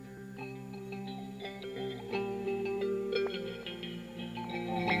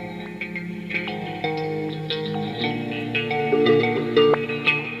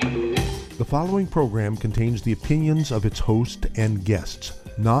following program contains the opinions of its host and guests,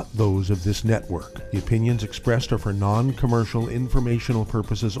 not those of this network. The opinions expressed are for non-commercial informational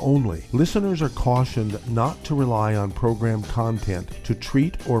purposes only. Listeners are cautioned not to rely on program content to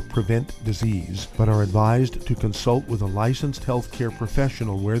treat or prevent disease, but are advised to consult with a licensed healthcare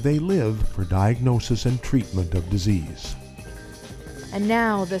professional where they live for diagnosis and treatment of disease. And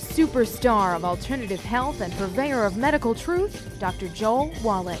now, the superstar of alternative health and purveyor of medical truth, Dr. Joel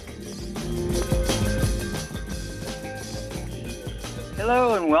Wallach.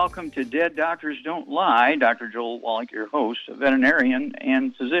 Hello and welcome to Dead Doctors Don't Lie. Dr. Joel Wallach, your host, a veterinarian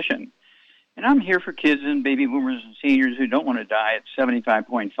and physician. And I'm here for kids and baby boomers and seniors who don't want to die at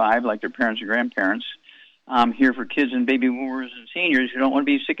 75.5 like their parents or grandparents. I'm here for kids and baby boomers and seniors who don't want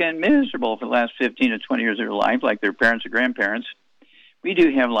to be sick and miserable for the last 15 to 20 years of their life like their parents or grandparents. We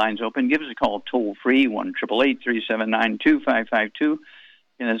do have lines open. Give us a call toll-free, 1-888-379-2552.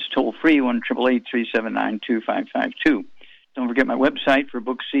 And it's toll-free, 1-888-379-2552. Don't forget my website for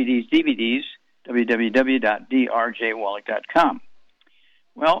books, CDs, DVDs, www.drjwallach.com.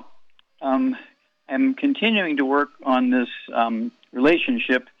 Well, I'm continuing to work on this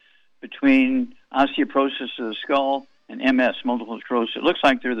relationship between osteoporosis of the skull and MS, multiple sclerosis. It looks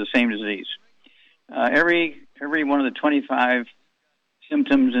like they're the same disease. Every one of the 25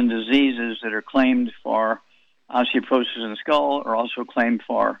 symptoms and diseases that are claimed for osteoporosis in the skull are also claimed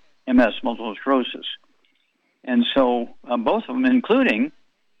for MS, multiple sclerosis. And so both of them, including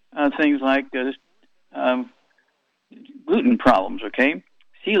things like gluten problems, okay?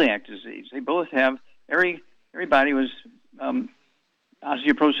 Celiac disease. They both have, everybody was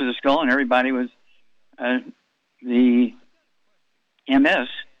osteoporosis of the skull, and everybody was the MS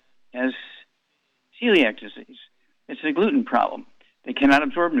has celiac disease. It's a gluten problem. They cannot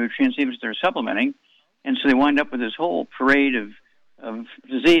absorb nutrients even if they're supplementing, and so they wind up with this whole parade of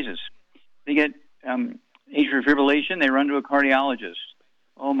diseases. They get atrial fibrillation, they run to a cardiologist.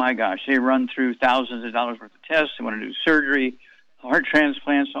 Oh my gosh, they run through thousands of dollars worth of tests. They want to do surgery, heart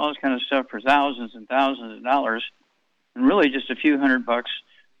transplants, all this kind of stuff for thousands and thousands of dollars, and really just a few $100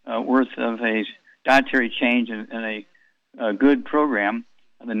 worth of a dietary change and a good program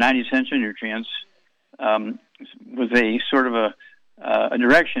of the 90 essential nutrients with a sort of a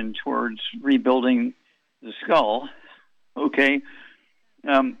direction towards rebuilding the skull, okay,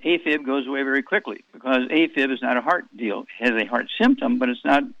 AFib goes away very quickly because AFib is not a heart deal. It has a heart symptom, but it's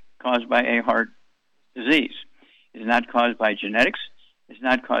not caused by a heart disease. It's not caused by genetics. It's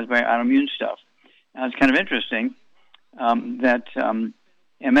not caused by autoimmune stuff. Now, it's kind of interesting that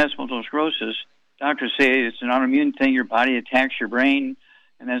MS, multiple sclerosis, doctors say it's an autoimmune thing. Your body attacks your brain,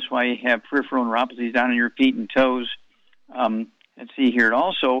 and that's why you have peripheral neuropathies down in your feet and toes. Let's see here.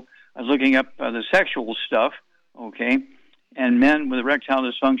 Also, I was looking up the sexual stuff, okay, and men with erectile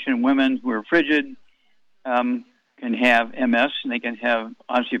dysfunction, women who are frigid can have MS, and they can have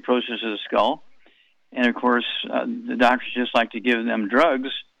osteoporosis of the skull. And, of course, the doctors just like to give them drugs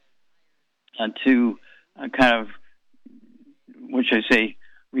to kind of, which I say,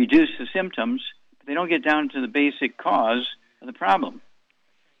 reduce the symptoms, but they don't get down to the basic cause of the problem.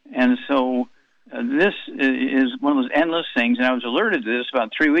 And so this is one of those endless things, and I was alerted to this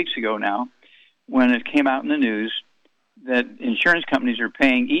about 3 weeks ago now when it came out in the news that insurance companies are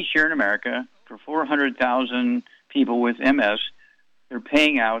paying each year in America for 400,000 people with MS. They're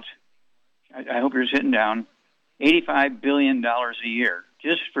paying out, I hope you're sitting down, $85 billion a year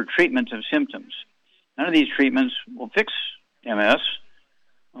just for treatment of symptoms. None of these treatments will fix MS,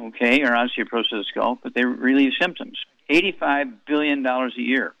 okay, or osteoporosis of the skull, but they relieve symptoms. $85 billion a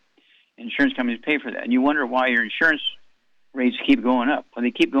year. Insurance companies pay for that. And you wonder why your insurance rates keep going up. Well, they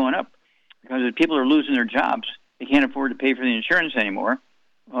keep going up because if people are losing their jobs, they can't afford to pay for the insurance anymore.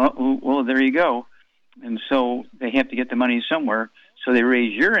 Well, there you go. And so they have to get the money somewhere. So they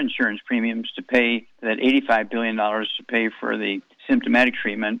raise your insurance premiums to pay that $85 billion to pay for the symptomatic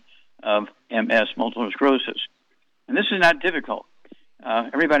treatment of MS, multiple sclerosis. And this is not difficult.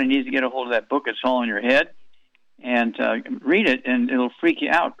 Everybody needs to get a hold of that book. It's all in your head. And read it, and it'll freak you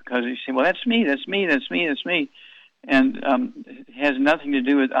out because you say, well, that's me. And it has nothing to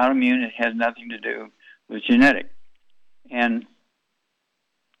do with autoimmune. It has nothing to do with genetic. And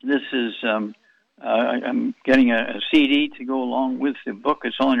this is, I'm getting a CD to go along with the book.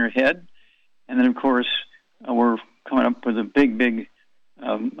 It's all in your head. And then, of course, we're coming up with a big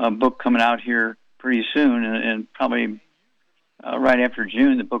book coming out here pretty soon, and probably right after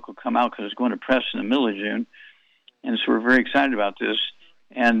June, the book will come out because it's going to press in the middle of June. And so we're very excited about this.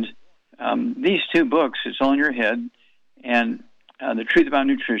 And these two books, It's All in Your Head, and The Truth About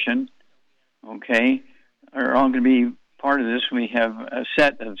Nutrition, okay, are all going to be part of this. We have a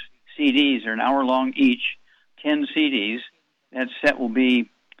set of CDs. They're an hour long each, 10 CDs. That set will be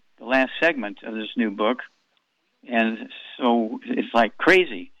the last segment of this new book. And so it's like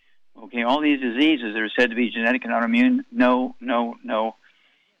crazy. Okay, all these diseases that are said to be genetic and autoimmune, no.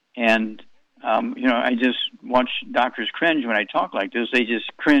 And, I just watch doctors cringe when I talk like this. They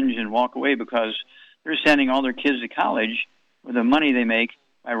just cringe and walk away because they're sending all their kids to college with the money they make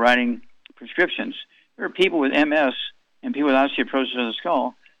by writing prescriptions. There are people with MS and people with osteoporosis of the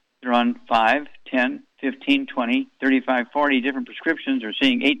skull. They're on 5, 10, 15, 20, 35, 40 different prescriptions. They're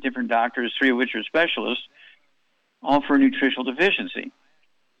seeing 8 different doctors, 3 of which are specialists, all for nutritional deficiency.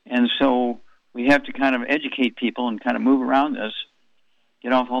 And so we have to kind of educate people and kind of move around this,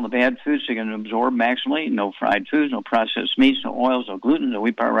 get off all the bad foods so you can absorb maximally. No fried foods, no processed meats, no oils, no gluten, no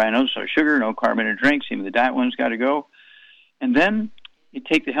wheat, flour, rye, no sugar, no carbonated drinks. Even the diet one's got to go. And then you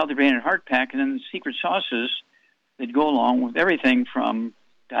take the Healthy Brain and Heart Pack and then the secret sauces that go along with everything from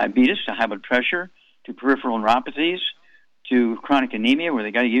diabetes to high blood pressure to peripheral neuropathies to chronic anemia, where they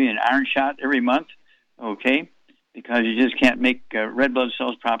got to give you an iron shot every month, okay, because you just can't make red blood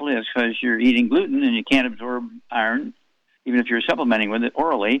cells properly. That's because you're eating gluten and you can't absorb iron, even if you're supplementing with it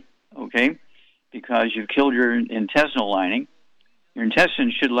orally, okay, because you've killed your intestinal lining. Your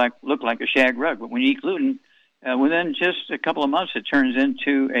intestines should look like a shag rug, but when you eat gluten, within just a couple of months, it turns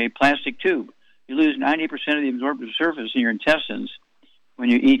into a plastic tube. You lose 90% of the absorptive surface in your intestines when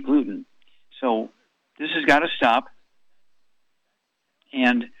you eat gluten. So this has got to stop.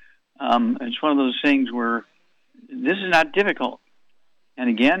 And it's one of those things where this is not difficult. And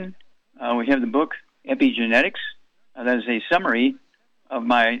again, we have the book Epigenetics. That is a summary of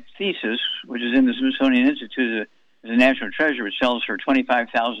my thesis, which is in the Smithsonian Institute as a national treasure, which sells for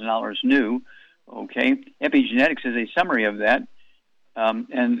 $25,000 new. Okay, Epigenetics is a summary of that,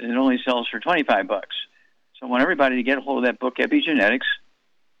 and it only sells for $25. So I want everybody to get a hold of that book, Epigenetics,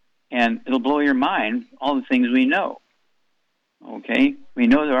 and it'll blow your mind, all the things we know. Okay, we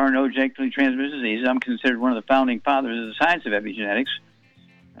know there are no genetically transmitted diseases. I'm considered one of the founding fathers of the science of epigenetics.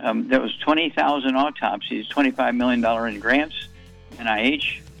 There was 20,000 autopsies, $25 million in grants,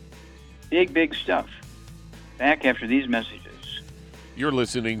 NIH, big stuff. Back after these messages. You're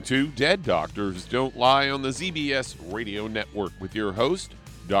listening to Dead Doctors Don't Lie on the ZBS Radio Network with your host,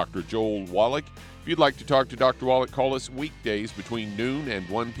 Dr. Joel Wallach. If you'd like to talk to Dr. Wallach, call us weekdays between noon and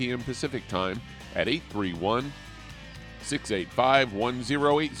 1 p.m. Pacific Time at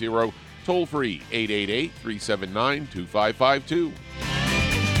 831-685-1080, toll free 888-379-2552.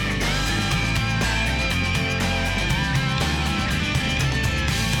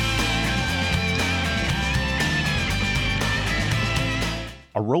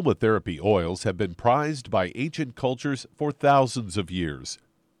 Aromatherapy oils have been prized by ancient cultures for thousands of years.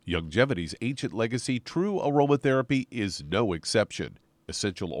 Youngevity's ancient legacy, True Aromatherapy, is no exception.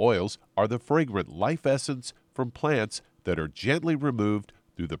 Essential oils are the fragrant life essence from plants that are gently removed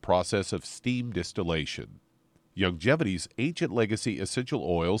through the process of steam distillation. Youngevity's ancient legacy essential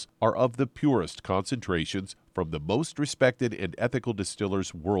oils are of the purest concentrations from the most respected and ethical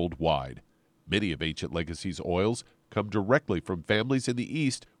distillers worldwide. Many of Ancient Legacy's oils come directly from families in the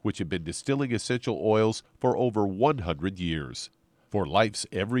East which have been distilling essential oils for over 100 years. For life's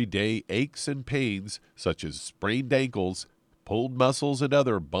everyday aches and pains, such as sprained ankles, pulled muscles, and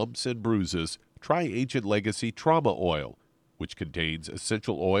other bumps and bruises, try Ancient Legacy Trauma Oil, which contains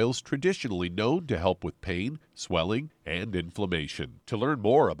essential oils traditionally known to help with pain, swelling, and inflammation. To learn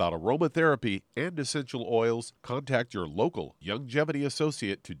more about aromatherapy and essential oils, contact your local Youngevity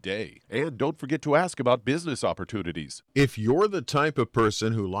associate today. And don't forget to ask about business opportunities. If you're the type of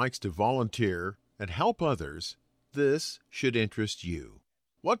person who likes to volunteer and help others, this should interest you.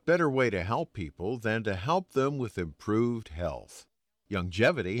 What better way to help people than to help them with improved health?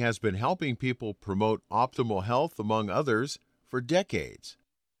 Youngevity has been helping people promote optimal health, among others, for decades.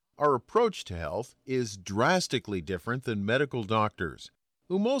 Our approach to health is drastically different than medical doctors,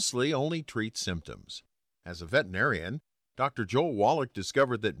 who mostly only treat symptoms. As a veterinarian, Dr. Joel Wallach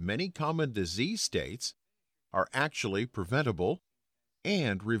discovered that many common disease states are actually preventable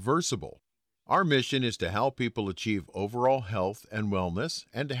and reversible. Our mission is to help people achieve overall health and wellness,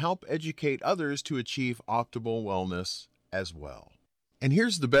 and to help educate others to achieve optimal wellness as well. And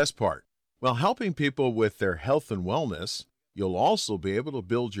here's the best part. While helping people with their health and wellness, you'll also be able to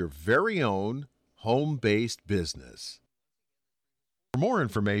build your very own home-based business. For more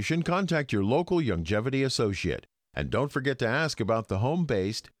information, contact your local Youngevity associate. And don't forget to ask about the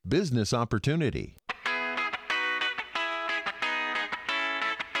home-based business opportunity.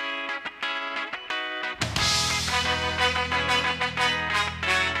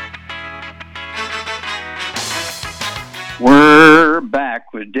 We're back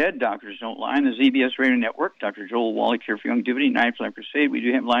back with Dead Doctors Don't Lie on the ZBS Radio Network. Dr. Joel Wallach here for Youngevity, Knife Life Crusade. We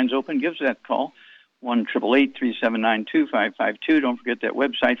do have lines open. Give us that call, 1-888-379-2552. Don't forget that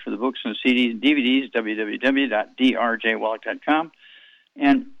website for the books and CDs and DVDs, www.drjwallach.com.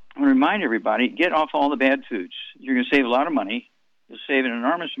 And I want to remind everybody, get off all the bad foods. You're going to save a lot of money. You'll save an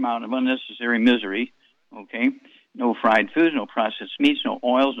enormous amount of unnecessary misery, okay? No fried foods, no processed meats, no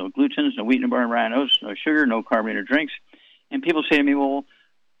oils, no glutens, no wheat, no barley, rye, oats, no sugar, no carbonated drinks. And people say to me, well,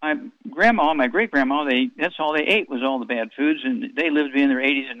 my grandma, my great-grandma, that's all they ate was all the bad foods, and they lived to be in their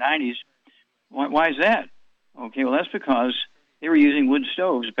 80s and 90s. Why is that? Okay, well, that's because they were using wood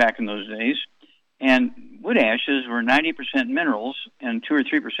stoves back in those days, and wood ashes were 90% minerals and 2 or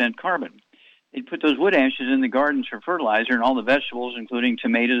 3% carbon. They'd put those wood ashes in the gardens for fertilizer, and all the vegetables, including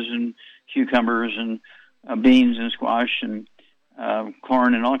tomatoes and cucumbers and beans and squash and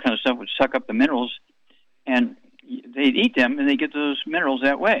corn and all that kind of stuff, would suck up the minerals, and they'd eat them, and they get those minerals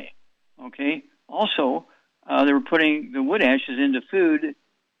that way. Okay. Also, they were putting the wood ashes into food.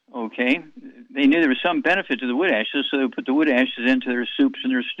 Okay. They knew there was some benefit to the wood ashes, so they would put the wood ashes into their soups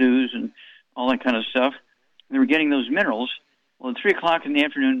and their stews and all that kind of stuff. And they were getting those minerals. Well, at 3 o'clock in the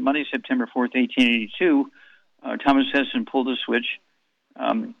afternoon, Monday, September 4th, 1882, Thomas Edison pulled the switch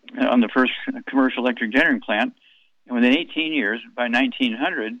on the first commercial electric generating plant. And within 18 years, by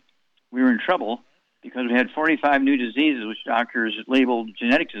 1900, we were in trouble because we had 45 new diseases, which doctors labeled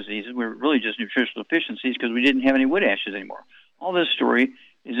genetic diseases. We were really just nutritional deficiencies because we didn't have any wood ashes anymore. All this story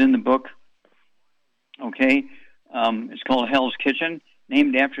is in the book, okay? It's called Hell's Kitchen,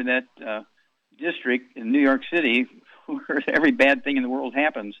 named after that district in New York City where every bad thing in the world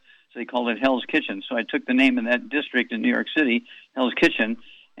happens. So they called it Hell's Kitchen. So I took the name of that district in New York City, Hell's Kitchen,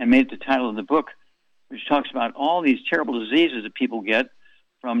 and made it the title of the book, which talks about all these terrible diseases that people get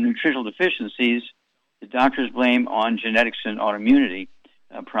from nutritional deficiencies. The doctors blame on genetics and autoimmunity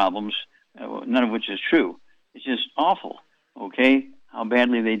problems, none of which is true. It's just awful, okay, how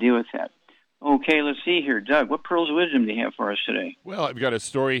badly they deal with that. Okay, let's see here. Doug, what pearls of wisdom do you have for us today? Well, I've got a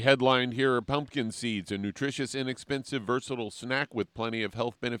story headlined here, Pumpkin Seeds, a nutritious, inexpensive, versatile snack with plenty of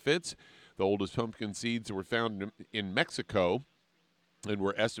health benefits. The oldest pumpkin seeds were found in Mexico and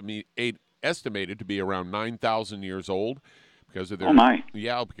were estimated to be around 9,000 years old. Because of their,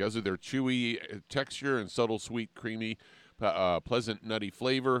 because of their chewy texture and subtle, sweet, creamy, pleasant, nutty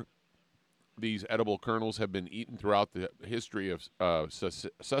flavor. These edible kernels have been eaten throughout the history of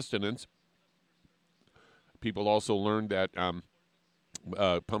sustenance. People also learned that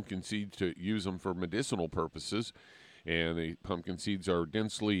pumpkin seeds, to use them for medicinal purposes. And the pumpkin seeds are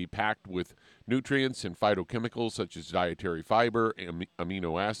densely packed with nutrients and phytochemicals such as dietary fiber,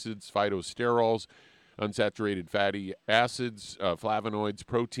 amino acids, phytosterols, unsaturated fatty acids, flavonoids,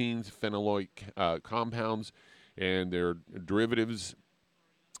 proteins, phenolic compounds, and their derivatives,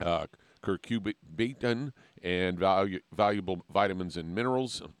 curcumin, and valuable vitamins and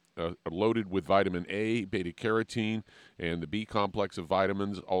minerals, loaded with vitamin A, beta-carotene, and the B complex of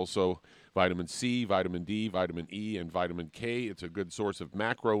vitamins, also vitamin C, vitamin D, vitamin E, and vitamin K. It's a good source of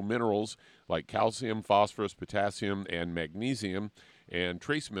macro minerals like calcium, phosphorus, potassium, and magnesium, and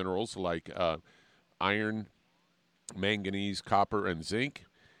trace minerals like iron, manganese, copper, and zinc.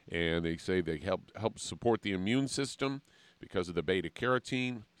 And they say they help support the immune system because of the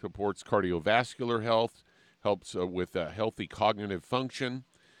beta-carotene, supports cardiovascular health, helps with healthy cognitive function,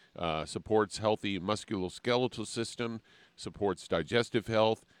 supports healthy musculoskeletal system, supports digestive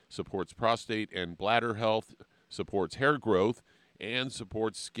health, supports prostate and bladder health, supports hair growth, and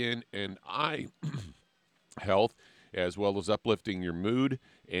supports skin and eye health, as well as uplifting your mood,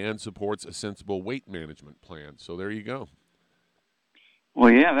 and supports a sensible weight management plan. So there you go.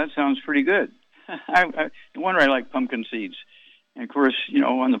 Well, yeah, that sounds pretty good. No wonder I like pumpkin seeds. And, of course,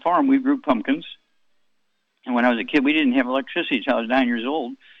 on the farm, we grew pumpkins. And when I was a kid, we didn't have electricity until I was 9 years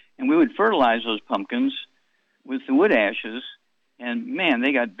old. And we would fertilize those pumpkins with the wood ashes. And, man,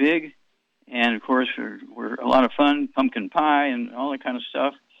 they got big. And, of course, were a lot of fun, pumpkin pie and all that kind of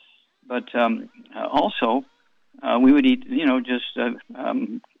stuff. But also, we would eat,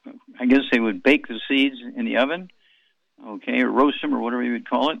 I guess they would bake the seeds in the oven, okay, or roast them or whatever you would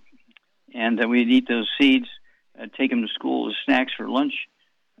call it. And we'd eat those seeds, take them to school as snacks for lunch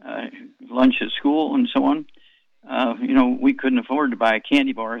at school and so on. We couldn't afford to buy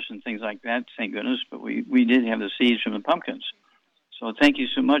candy bars and things like that, thank goodness, but we did have the seeds from the pumpkins. So thank you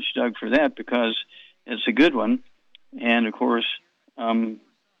so much, Doug, for that, because it's a good one. And, of course,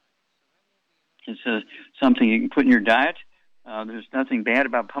 it's something you can put in your diet. There's nothing bad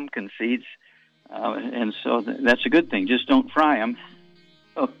about pumpkin seeds, and so that's a good thing. Just don't fry them.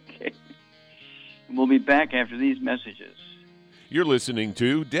 Okay. We'll be back after these messages. You're listening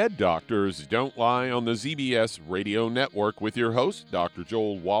to Dead Doctors Don't Lie on the ZBS Radio Network with your host, Dr.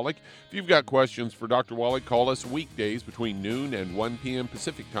 Joel Wallach. If you've got questions for Dr. Wallach, call us weekdays between noon and 1 p.m.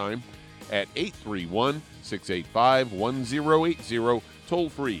 Pacific Time at 831-685-1080, toll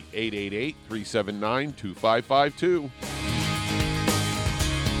free 888-379-2552.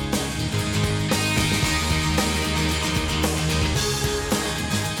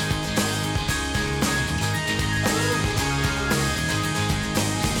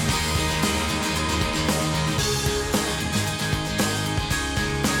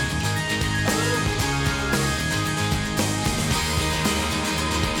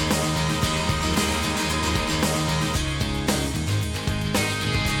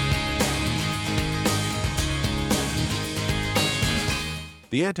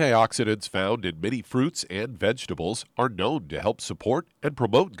 The antioxidants found in many fruits and vegetables are known to help support and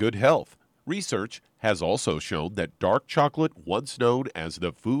promote good health. Research has also shown that dark chocolate, once known as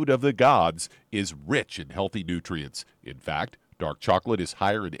the food of the gods, is rich in healthy nutrients. In fact, dark chocolate is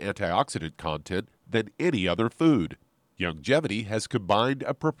higher in antioxidant content than any other food. Youngevity has combined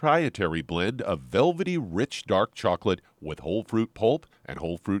a proprietary blend of velvety rich dark chocolate with whole fruit pulp and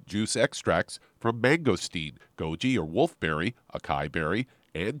whole fruit juice extracts from mangosteen, goji or wolfberry, acai berry,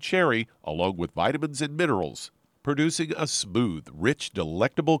 and cherry, along with vitamins and minerals, producing a smooth, rich,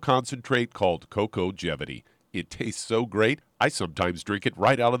 delectable concentrate called Cocogevity. It tastes so great, I sometimes drink it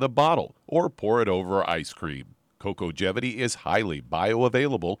right out of the bottle or pour it over ice cream. Cocogevity is highly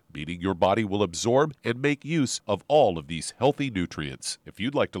bioavailable, meaning your body will absorb and make use of all of these healthy nutrients. If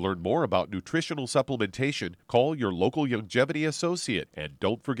you'd like to learn more about nutritional supplementation, call your local Youngevity associate, and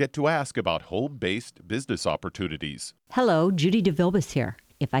don't forget to ask about home-based business opportunities. Hello, Judy DeVilbus here.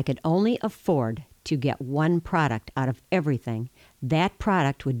 If I could only afford to get one product out of everything, that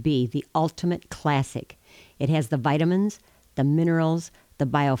product would be the Ultimate Classic. It has the vitamins, the minerals, the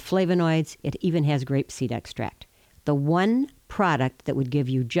bioflavonoids. It even has grapeseed extract. The one product that would give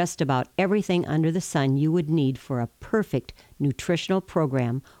you just about everything under the sun you would need for a perfect nutritional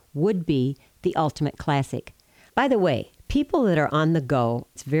program would be the Ultimate Classic. By the way, people that are on the go,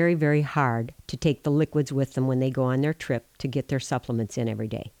 it's very, very hard to take the liquids with them when they go on their trip to get their supplements in every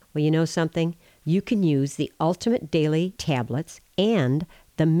day. Well, you know something? You can use the Ultimate Daily tablets and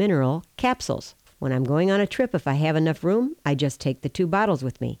the mineral capsules. When I'm going on a trip, if I have enough room, I just take the 2 bottles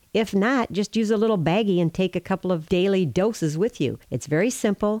with me. If not, just use a little baggie and take a couple of daily doses with you. It's very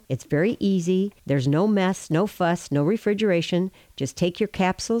simple. It's very easy. There's no mess, no fuss, no refrigeration. Just take your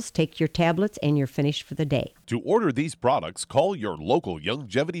capsules, take your tablets, and you're finished for the day. To order these products, call your local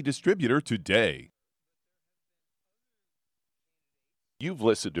Youngevity distributor today. You've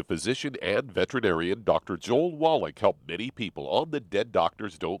listened to physician and veterinarian Dr. Joel Wallach help many people on the Dead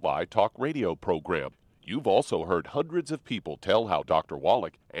Doctors Don't Lie talk radio program. You've also heard hundreds of people tell how Dr.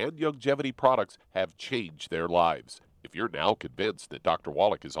 Wallach and Youngevity products have changed their lives. If you're now convinced that Dr.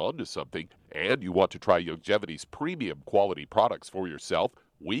 Wallach is onto something and you want to try Youngevity's premium quality products for yourself,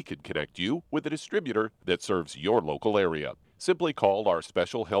 we can connect you with a distributor that serves your local area. Simply call our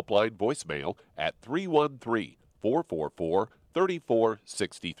special helpline voicemail at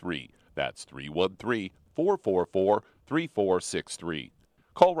 313-444-3463. That's 313-444-3463.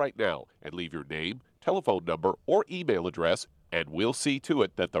 Call right now and leave your name, telephone number, or email address, and we'll see to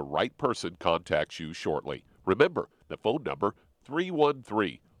it that the right person contacts you shortly. Remember, the phone number,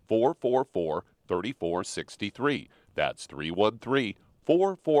 313-444-3463. That's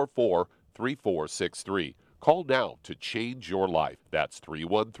 313-444-3463. Call now to change your life. That's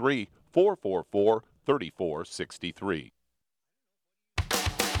 313-444-3463.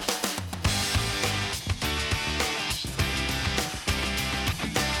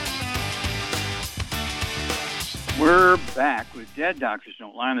 We're back with Dead Doctors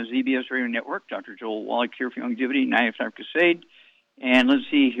Don't Lie on the ZBS Radio Network. Dr. Joel Wallach here for Youngevity, 95 Crusade. And let's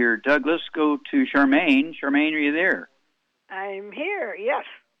see here, Doug, let's go to Charmaine. Charmaine, are you there? I'm here, yes.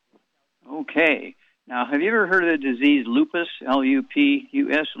 Okay. Now, have you ever heard of the disease lupus,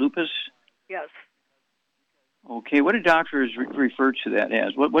 L-U-P-U-S, lupus? Yes. Okay, what do doctors refer to that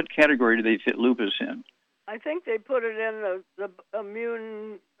as? What category do they fit lupus in? I think they put it in the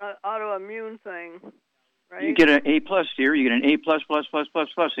immune, autoimmune thing, right? You get an A+ here, you get an A+++++,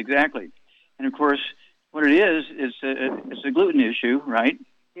 exactly. And, of course, what it is, it's a gluten issue, right?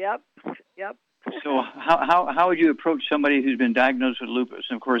 Yep. So how would you approach somebody who's been diagnosed with lupus?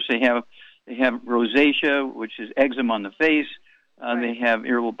 And, of course, they have rosacea, which is eczema on the face. Right. They have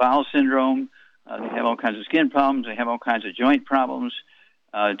irritable bowel syndrome. They have all kinds of skin problems. They have all kinds of joint problems,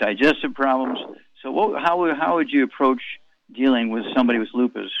 digestive problems. So how would you approach dealing with somebody with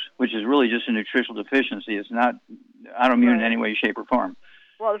lupus, which is really just a nutritional deficiency? It's not autoimmune in any way, shape, or form.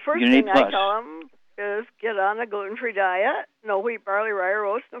 Well, the first You get an thing A+. I tell them is get on a gluten-free diet. No wheat, barley, rye, or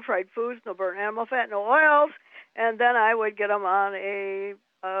oats, no fried foods, no burnt animal fat, no oils. And then I would get them on a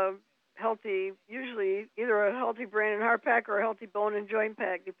healthy, usually either a healthy brain and heart pack or a healthy bone and joint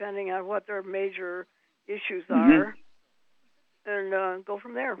pack, depending on what their major issues are, and go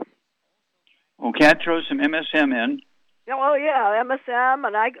from there. Okay, I'd throw some MSM in. Yeah, well, yeah, MSM,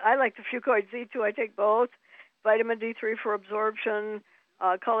 and I like the Fucoid Z2. I take both. Vitamin D3 for absorption,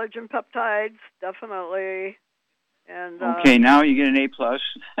 collagen peptides, definitely. And Okay, now you get an A+.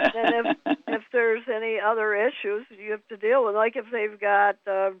 and if there's any other issues you have to deal with, like if they've got,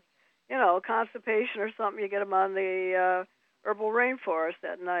 constipation or something, you get them on the herbal rainforest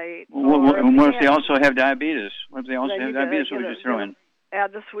at night. What if they also have diabetes? What if they also have diabetes? What would you throw in?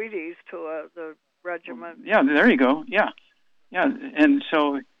 Add the sweeties to the regimen. Yeah, there you go. Yeah. And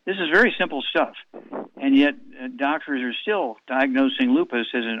so this is very simple stuff. And yet doctors are still diagnosing lupus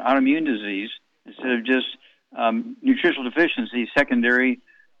as an autoimmune disease instead of just nutritional deficiency secondary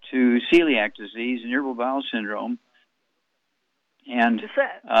to celiac disease and irritable bowel syndrome. And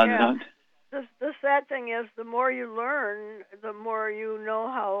the sad thing is, the more you learn, the more you know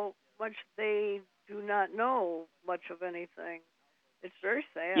how much they do not know much of anything. It's very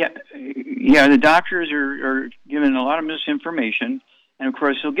sad. Yeah. The doctors are given a lot of misinformation, and of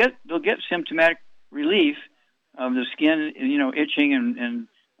course they'll get symptomatic relief of the skin, itching and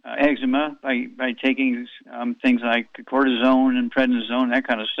eczema by taking things like cortisone and prednisone, that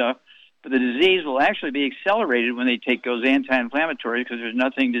kind of stuff. But the disease will actually be accelerated when they take those anti-inflammatories because there's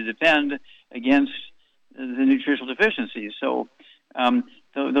nothing to defend against the nutritional deficiencies. So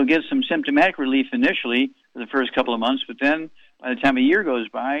they'll get some symptomatic relief initially for the first couple of months, but then by the time a year goes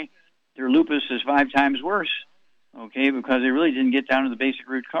by, their lupus is 5 times worse, okay, because they really didn't get down to the basic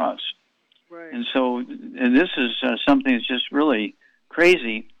root cause. Right. And so this is something that's just really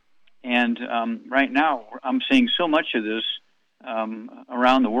crazy. And right now, I'm seeing so much of this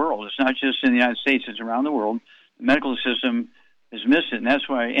around the world. It's not just in the United States, it's around the world. The medical system has missed it, and that's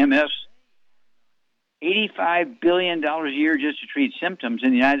why MS, $85 billion a year just to treat symptoms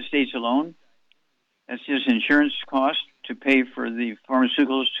in the United States alone. That's just insurance costs to pay for the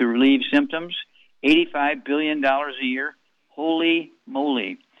pharmaceuticals to relieve symptoms. $85 billion a year. Holy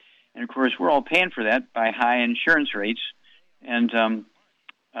moly. And, of course, we're all paying for that by high insurance rates, and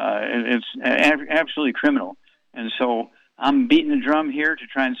it's absolutely criminal. And so I'm beating the drum here to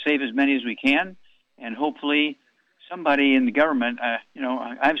try and save as many as we can, and hopefully somebody in the government,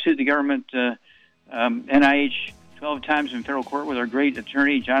 I've sued the government, NIH, 12 times in federal court with our great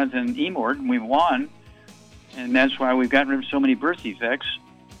attorney, Jonathan Emord, and we've won, and that's why we've gotten rid of so many birth defects.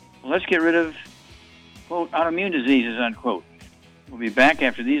 Well, let's get rid of, quote, autoimmune diseases, unquote. We'll be back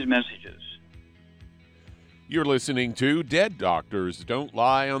after these messages. You're listening to Dead Doctors Don't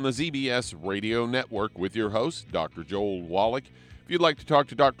Lie on the ZBS Radio Network with your host, Dr. Joel Wallach. If you'd like to talk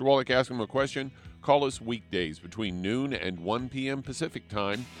to Dr. Wallach, ask him a question, call us weekdays between noon and 1 p.m. Pacific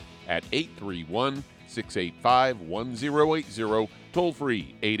Time at 831-685-1080, toll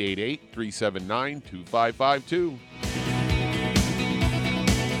free 888-379-2552.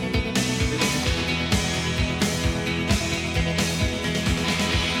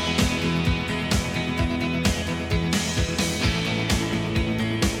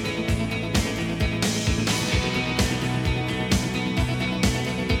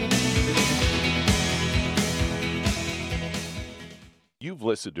 You've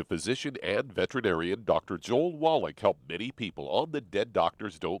listened to physician and veterinarian Dr. Joel Wallach help many people on the Dead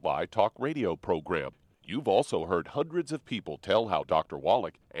Doctors Don't Lie talk radio program. You've also heard hundreds of people tell how Dr.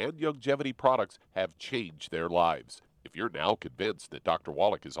 Wallach and Youngevity products have changed their lives. If you're now convinced that Dr.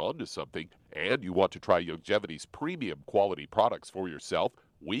 Wallach is onto something and you want to try Youngevity's premium quality products for yourself,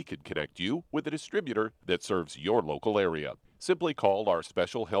 we can connect you with a distributor that serves your local area. Simply call our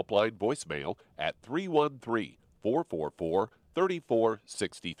special helpline voicemail at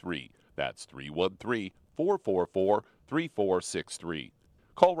 313-444-3463. That's 313-444-3463.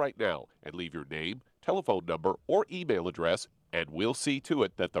 Call right now and leave your name, telephone number, or email address, and we'll see to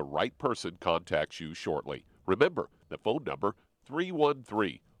it that the right person contacts you shortly. Remember, the phone number,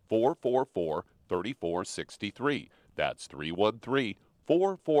 313-444-3463. That's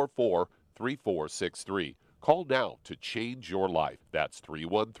 313-444-3463. Call now to change your life. That's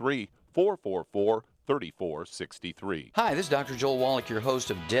 313-444-3463. Hi, this is Dr. Joel Wallach, your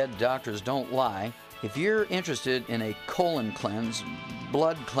host of Dead Doctors Don't Lie. If you're interested in a colon cleanse,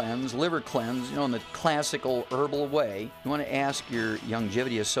 blood cleanse, liver cleanse, in the classical herbal way, you want to ask your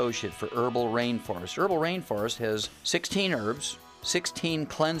Youngevity associate for Herbal Rainforest. Herbal Rainforest has 16 herbs, 16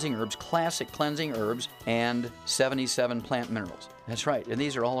 cleansing herbs, classic cleansing herbs, and 77 plant minerals. That's right, and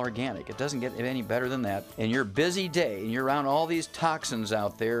these are all organic. It doesn't get any better than that. In your busy day, and you're around all these toxins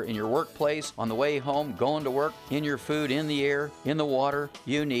out there in your workplace, on the way home, going to work, in your food, in the air, in the water,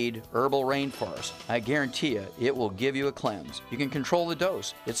 you need Herbal Rainforest. I guarantee you, it will give you a cleanse. You can control the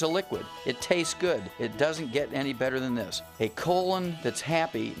dose. It's a liquid. It tastes good. It doesn't get any better than this. A colon that's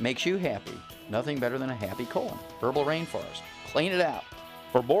happy makes you happy. Nothing better than a happy colon. Herbal Rainforest. Clean it out.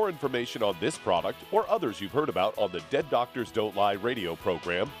 For more information on this product or others you've heard about on the Dead Doctors Don't Lie radio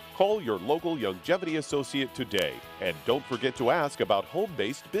program, call your local Youngevity associate today. And don't forget to ask about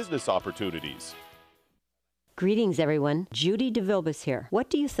home-based business opportunities. Greetings, everyone. Judy DeVilbus here. What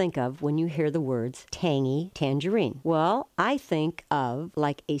do you think of when you hear the words tangy tangerine? Well, I think of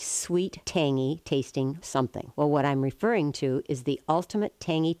like a sweet, tangy tasting something. Well, what I'm referring to is the Ultimate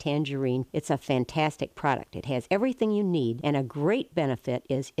Tangy Tangerine. It's a fantastic product. It has everything you need, and a great benefit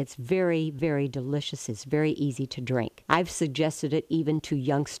is it's very, very delicious. It's very easy to drink. I've suggested it even to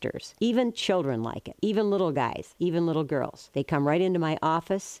youngsters. Even children like it. Even little guys. Even little girls. They come right into my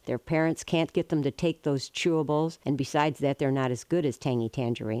office. Their parents can't get them to take those chewables, and besides that, they're not as good as Tangy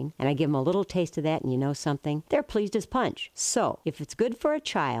Tangerine. And I give them a little taste of that, and you know something? They're pleased as punch. So, if it's good for a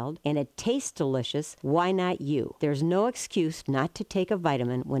child and it tastes delicious, why not you? There's no excuse not to take a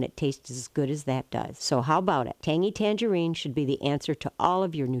vitamin when it tastes as good as that does. So how about it? Tangy Tangerine should be the answer to all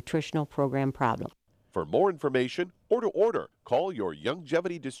of your nutritional program problems. For more information or to order, call your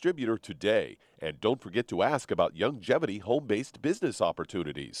Youngevity distributor today. And don't forget to ask about Youngevity home-based business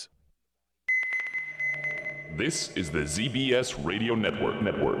opportunities. This is the ZBS Radio Network.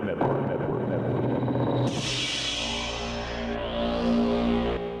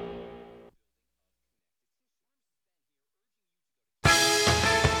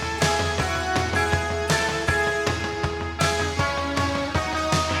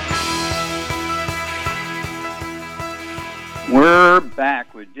 We're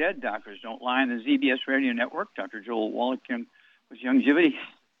back with Dead Doctors Don't Lie on the ZBS Radio Network. Dr. Joel Wallach with Youngevity.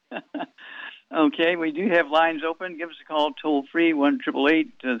 Okay, we do have lines open. Give us a call toll free,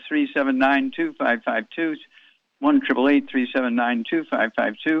 1-888-379-2552,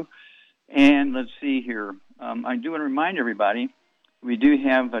 1-888-379-2552. And let's see here. I do want to remind everybody, we do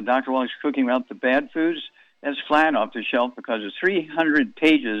have Dr. Wallach's Cooking Without the Bad Foods. That's flat off the shelf because it's 300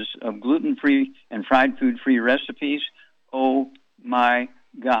 pages of gluten-free and fried food-free recipes. Oh, my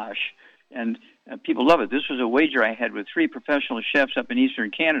gosh. And people love it. This was a wager I had with 3 professional chefs up in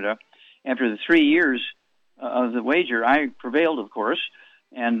eastern Canada. After the 3 years of the wager, I prevailed, of course,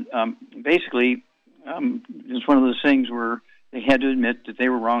 and basically it's one of those things where they had to admit that they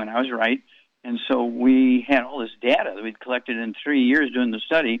were wrong and I was right, and so we had all this data that we'd collected in 3 years doing the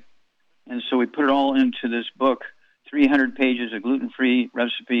study, and so we put it all into this book, 300 pages of gluten-free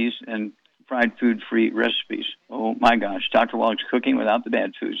recipes and fried food-free recipes. Oh, my gosh, Dr. Wallach's Cooking Without the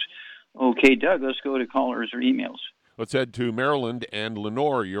Bad Foods. Okay, Doug, let's go to callers or emails. Let's head to Maryland, and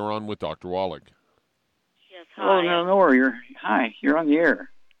Lenore, you're on with Dr. Wallach. Yes, hi. Hello, Lenore. You're on the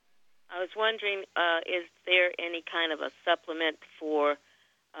air. I was wondering, is there any kind of a supplement for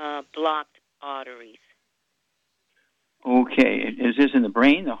blocked arteries? Okay. Is this in the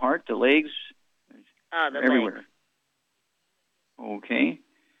brain, the heart, the legs? The everywhere. legs. Okay.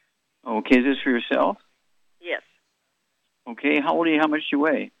 Okay, is this for yourself? Yes. Okay, how old are you? How much do you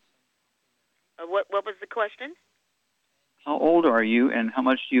weigh? What was the question? How old are you, and how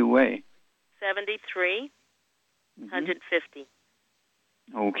much do you weigh? 73, 150.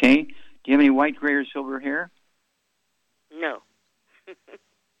 Okay. Do you have any white, gray, or silver hair? No. Do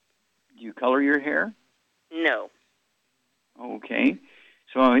you color your hair? No. Okay.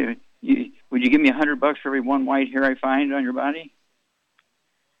 So would you give me $100 for every one white hair I find on your body?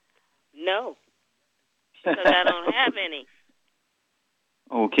 No. Because I don't have any.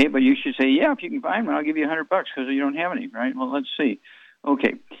 Okay, but you should say, yeah, if you can find one, I'll give you $100 because you don't have any, right? Well, let's see.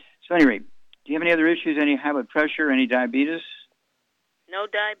 Okay. So anyway, do you have any other issues, any high blood pressure, any diabetes? No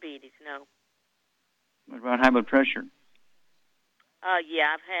diabetes, no. What about high blood pressure?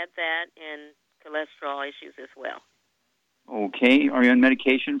 Yeah, I've had that and cholesterol issues as well. Okay. Are you on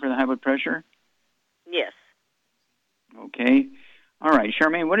medication for the high blood pressure? Yes. Okay. All right,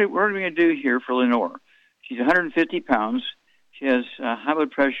 Charmaine, what are we going to do here for Lenore? She's 150 pounds. She has high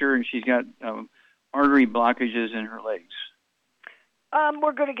blood pressure, and she's got artery blockages in her legs.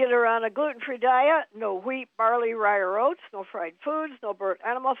 We're going to get her on a gluten-free diet, no wheat, barley, rye, or oats, no fried foods, no burnt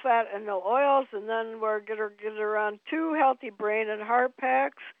animal fat, and no oils. And then we're going to get her on 2 healthy brain and heart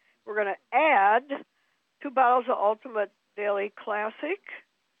packs. We're going to add 2 bottles of Ultimate Daily Classic.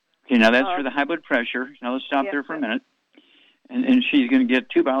 Okay, now that's for the high blood pressure. Now let's stop there for a minute. And she's going to get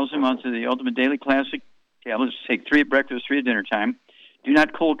 2 bottles a month of the Ultimate Daily Classic tablets. Take 3 at breakfast, 3 at dinner time. Do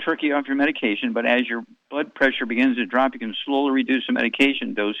not cold turkey off your medication, but as your blood pressure begins to drop, you can slowly reduce the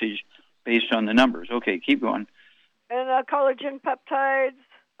medication dosage based on the numbers. Okay, keep going. And collagen peptides,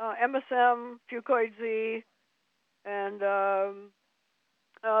 MSM, Fucoid Z, and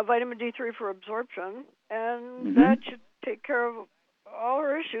vitamin D3 for absorption. And that should take care of all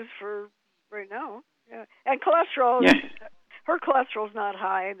her issues for right now. Yeah. And cholesterol. Yeah. Her cholesterol's not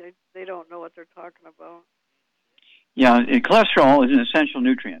high. They don't know what they're talking about. Yeah, cholesterol is an essential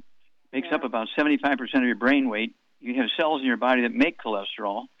nutrient. It makes up about 75% of your brain weight. You have cells in your body that make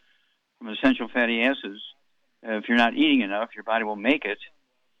cholesterol from essential fatty acids. If you're not eating enough, your body will make it.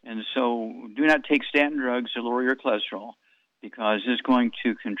 And so do not take statin drugs to lower your cholesterol because it's going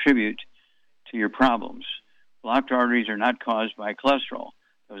to contribute to your problems. Blocked arteries are not caused by cholesterol.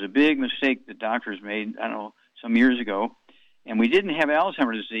 That was a big mistake that doctors made, I don't know, some years ago. And we didn't have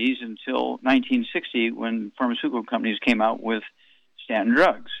Alzheimer's disease until 1960 when pharmaceutical companies came out with statin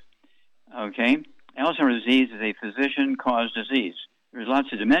drugs. Okay? Alzheimer's disease is a physician-caused disease. There's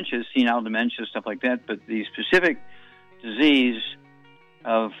lots of dementias, senile dementia, stuff like that, but the specific disease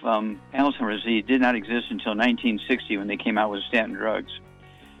of Alzheimer's disease did not exist until 1960 when they came out with statin drugs.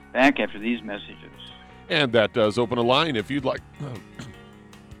 Back after these messages. And that does open a line. If you'd like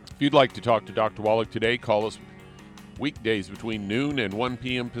to talk to Dr. Wallach today, call us weekdays between noon and 1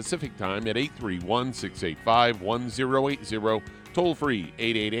 p.m. Pacific Time at 831-685-1080. Toll free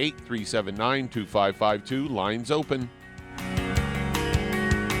 888-379-2552. Lines open.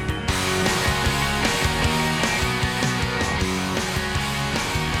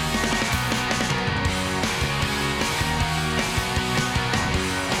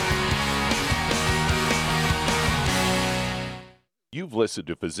 You've listened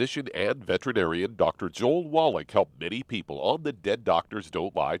to physician and veterinarian Dr. Joel Wallach help many people on the Dead Doctors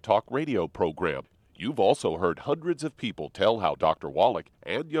Don't Lie talk radio program. You've also heard hundreds of people tell how Dr. Wallach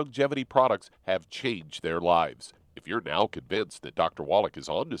and Youngevity products have changed their lives. If you're now convinced that Dr. Wallach is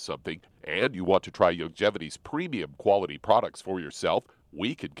onto something and you want to try Youngevity's premium quality products for yourself,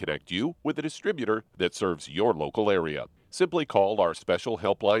 we can connect you with a distributor that serves your local area. Simply call our special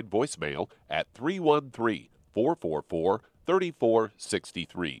helpline voicemail at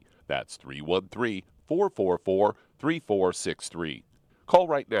 313-444-3463. That's 313-444-3463. Call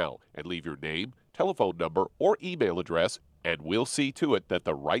right now and leave your name, telephone number, or email address, and we'll see to it that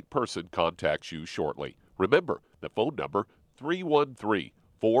the right person contacts you shortly. Remember, the phone number,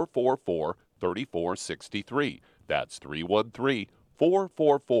 313-444-3463. That's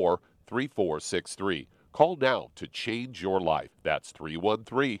 313-444-3463. Call now to change your life. That's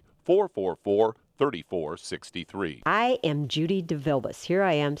 313-444-3463. 3463. I am Judy DeVilbus. Here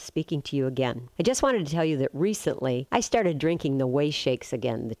I am speaking to you again. I just wanted to tell you that recently I started drinking the Whey Shakes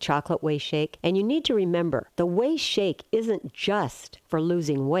again, the chocolate Whey Shake. And you need to remember, the Whey Shake isn't just for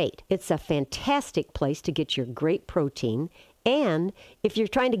losing weight. It's a fantastic place to get your great protein. And if you're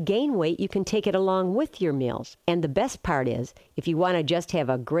trying to gain weight, you can take it along with your meals. And the best part is, if you want to just have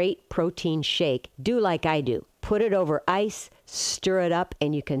a great protein shake, do like I do. Put it over ice, stir it up,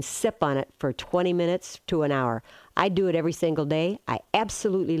 and you can sip on it for 20 minutes to an hour. I do it every single day. I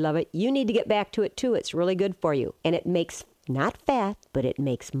absolutely love it. You need to get back to it too. It's really good for you. And it makes not fat, but it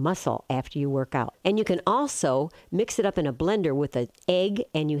makes muscle after you work out. And you can also mix it up in a blender with an egg,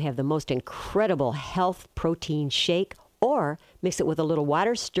 and you have the most incredible health protein shake. Or mix it with a little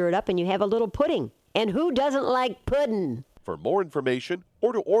water, stir it up, and you have a little pudding. And who doesn't like pudding? For more information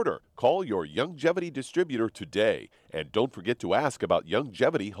or to order, call your Youngevity distributor today. And don't forget to ask about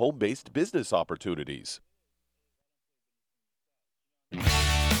Youngevity home-based business opportunities.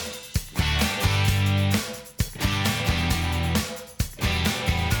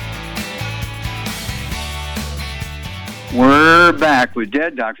 We're back with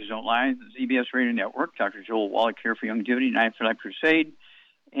Dead Doctors Don't Lie, the ZBS Radio Network. Dr. Joel Wallach here for Youngevity, Night for Life Crusade.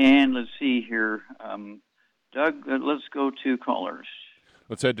 And let's see here. Doug, let's go to callers.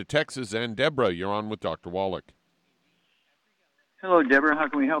 Let's head to Texas. And Deborah, you're on with Dr. Wallach. Hello, Deborah. How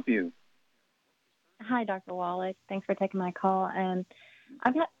can we help you? Hi, Dr. Wallach. Thanks for taking my call.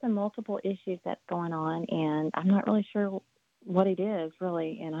 I've got some multiple issues that's going on, and I'm not really sure what it is,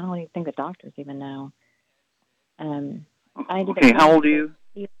 really, and I don't even think the doctors even know. Okay, how old are you?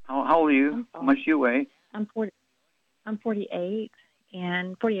 How old are you? How much do you weigh? I'm 48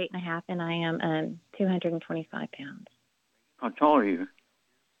 and 48 and a half, and I am 225 pounds. How tall are you?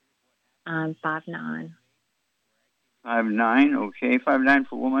 I'm 5'9". 5'9", okay. 5'9"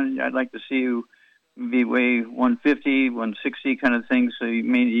 for a woman. I'd like to see you maybe weigh 150, 160 kind of thing, so you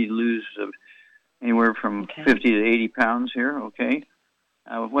may need to lose anywhere from 50 to 80 pounds here. Okay.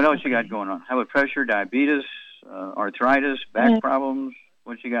 What else you got going on? High blood pressure, diabetes, arthritis, back problems?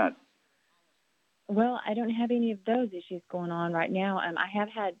 What you got? Well, I don't have any of those issues going on right now. I have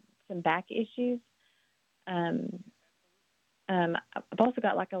had some back issues. I've also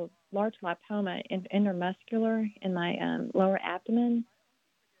got like a large lipoma intermuscular in my lower abdomen.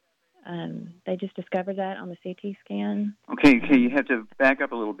 They just discovered that on the CT scan. Okay, you have to back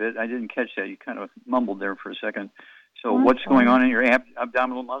up a little bit. I didn't catch that. You kind of mumbled there for a second. So what's going on in your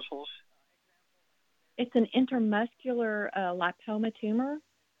abdominal muscles? It's an intermuscular lipoma tumor.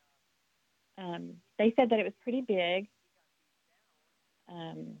 They said that it was pretty big.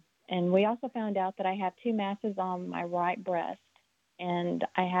 And we also found out that I have 2 masses on my right breast, and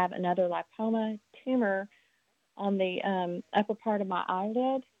I have another lipoma tumor on the upper part of my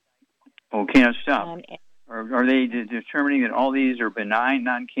eyelid. Okay, now stop. Are they determining that all these are benign,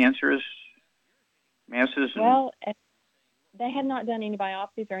 non-cancerous masses? Well, they had not done any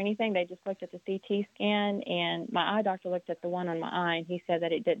biopsies or anything. They just looked at the CT scan, and my eye doctor looked at the one on my eye, and he said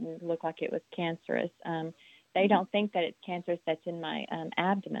that it didn't look like it was cancerous. They don't think that it's cancerous that's in my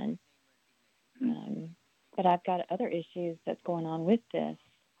abdomen. But I've got other issues that's going on with this.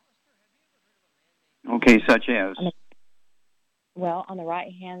 Okay, such as? Well, on the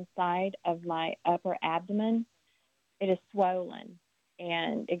right-hand side of my upper abdomen, it is swollen,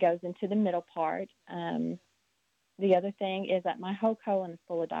 and it goes into the middle part. The other thing is that my whole colon is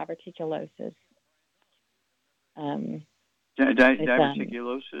full of diverticulosis.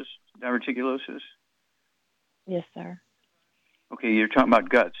 Diverticulosis? Yes, sir. Okay, you're talking about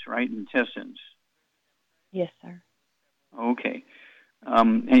guts, right? Intestines? Yes, sir. Okay.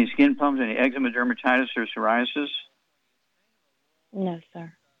 Any skin problems, any eczema, dermatitis, or psoriasis? No,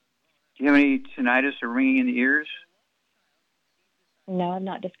 sir. Do you have any tinnitus or ringing in the ears? No, I've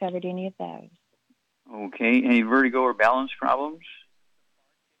not discovered any of those. Okay. Any vertigo or balance problems?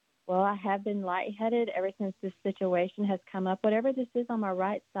 Well, I have been lightheaded ever since this situation has come up. Whatever this is on my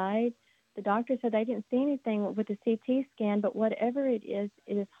right side, the doctor said they didn't see anything with the CT scan, but whatever it is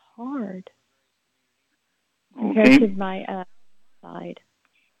hard compared to my side.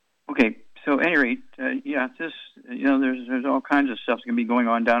 Okay. So, at any rate, this, there's all kinds of stuff that can be going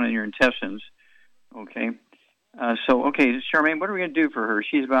on down in your intestines. Okay. Charmaine, what are we going to do for her?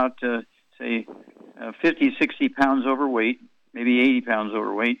 She's about, 50, 60 pounds overweight, maybe 80 pounds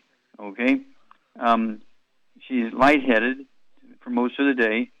overweight. Okay. She's lightheaded for most of the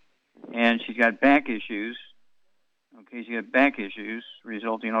day, and she's got back issues. Okay, she's got back issues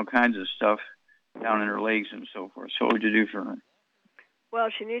resulting in all kinds of stuff down in her legs and so forth. So what would you do for her? Well,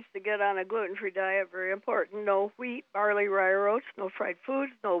 she needs to get on a gluten-free diet, very important. No wheat, barley, rye, or oats, no fried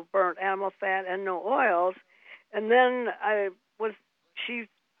foods, no burnt animal fat, and no oils. And then she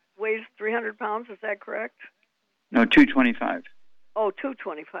weighs 300 pounds, is that correct? No, 225. Oh,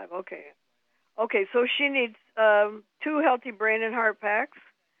 225, okay. Okay, so she needs 2 healthy brain and heart packs,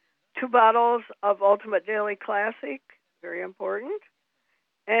 2 bottles of Ultimate Daily Classic, very important,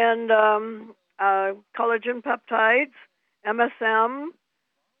 and collagen peptides, MSM,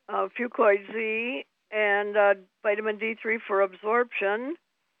 Fucoid Z, and vitamin D3 for absorption.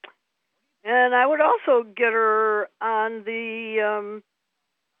 And I would also get her on the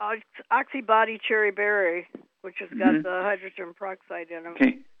Oxybody Cherry Berry, which has got the hydrogen peroxide in them.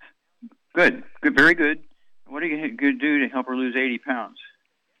 Okay, good, very good. What are you going to do to help her lose 80 pounds?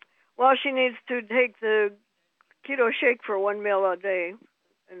 Well, she needs to take the keto shake for 1 meal a day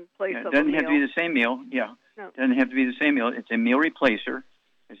in place of a meal. It doesn't have to be the same meal. Yeah, no. It doesn't have to be the same meal. It's a meal replacer.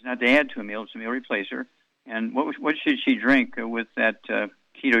 It's not to add to a meal. It's a meal replacer. And what should she drink with that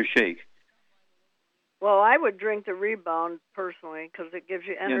keto shake? Well, I would drink the Rebound personally because it gives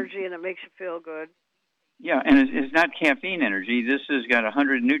you energy and it makes you feel good. Yeah, and it's not caffeine energy. This has got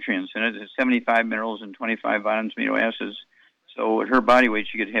 100 nutrients in it. It's 75 minerals and 25 vitamins, amino acids. So at her body weight,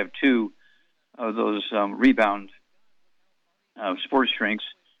 she could have 2 of those Rebound sports drinks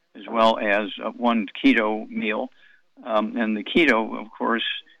as well as 1 keto meal. And the keto, of course,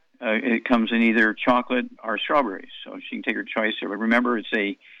 it comes in either chocolate or strawberries. So she can take her choice. But remember, it's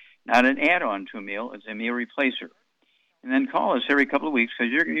not an add-on to a meal. It's a meal replacer. And then call us every couple of weeks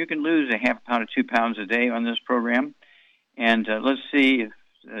because you can lose a half pound to 2 pounds a day on this program. And let's see if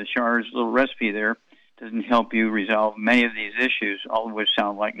Char's little recipe there doesn't help you resolve many of these issues, all of which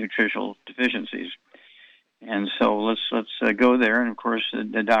sound like nutritional deficiencies. And so let's go there. And, of course,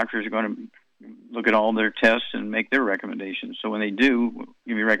 the doctors are going to look at all their tests and make their recommendations. So when they do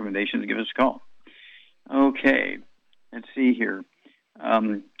give you recommendations, give us a call. Okay. Let's see here.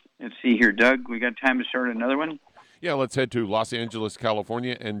 Doug, we got time to start another one? Yeah, let's head to Los Angeles,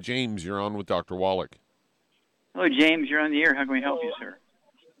 California. And James, you're on with Dr. Wallach. Hello, James. You're on the air. How can we help you, sir?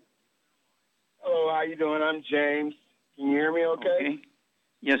 Hello, how you doing? I'm James. Can you hear me okay?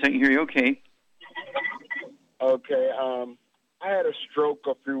 Yes, I can hear you okay. Okay. I had a stroke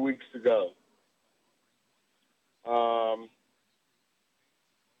a few weeks ago. Was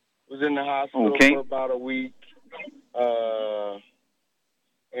in the hospital for about a week.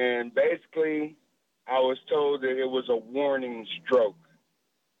 And basically, I was told that it was a warning stroke.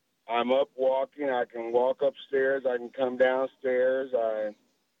 I'm up walking. I can walk upstairs. I can come downstairs.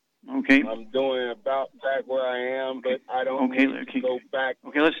 I'm doing about back where I am, but I don't need to go back.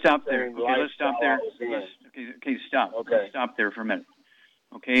 Okay, let's stop there. Let's stop there. Stop. Okay. Let's stop there for a minute.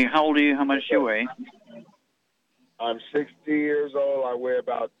 Okay, how old are you? How much do you weigh? I'm 60 years old. I weigh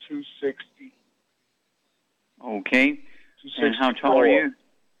about 260. Okay. And how tall are you?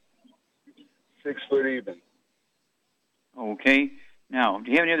 6 foot even. Okay. Now,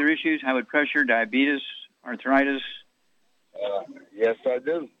 do you have any other issues? High blood pressure, diabetes, arthritis? Yes, I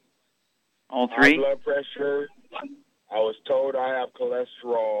do. All three? High blood pressure. I was told I have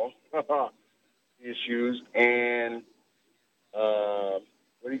cholesterol issues and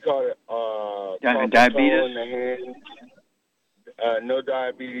what do you call it? Diabetes? In the hand. No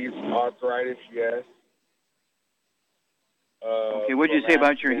diabetes. Arthritis, yes. Okay, what did you say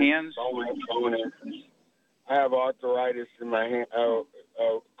about your hands? I have arthritis in my hand,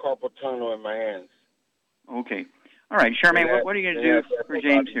 carpal tunnel in my hands. Okay. All right, Charmaine, what are you going to do for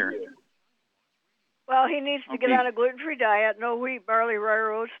James here? Well, he needs to get on a gluten-free diet, no wheat, barley,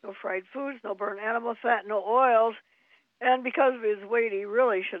 rye oats, no fried foods, no burnt animal fat, no oils. And because of his weight, he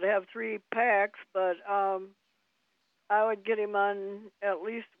really should have 3 packs, but I would get him on at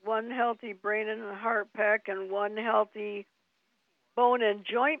least 1 healthy brain and heart pack and 1 healthy bone and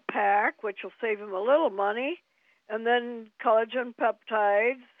joint pack, which will save him a little money, and then collagen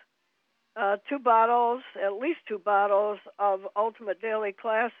peptides, 2 bottles, at least 2 bottles of Ultimate Daily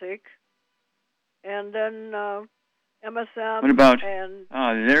Classic, and then MSM. What about, and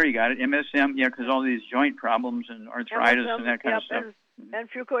there you got it, MSM, yeah, because all these joint problems and arthritis MSM, and that kind of stuff. And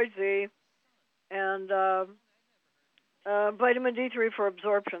Fucoid Z, and vitamin D3 for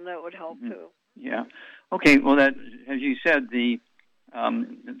absorption, that would help too. Yeah. Okay, well, that, as you said, the,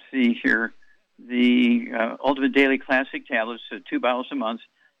 let's see here, the Ultimate Daily Classic tablets, 2 bottles a month,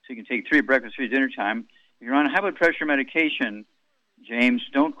 so you can take 3 at breakfast, 3 at dinner time. If you're on high blood pressure medication, James,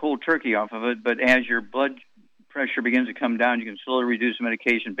 don't cold turkey off of it, but as your blood pressure begins to come down, you can slowly reduce the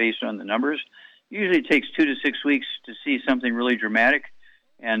medication based on the numbers. Usually it takes 2 to 6 weeks to see something really dramatic,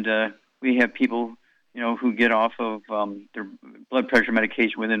 and we have people, who get off of their blood pressure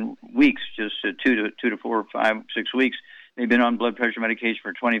medication within weeks, just 2 to 4, 5, 6 weeks. They've been on blood pressure medication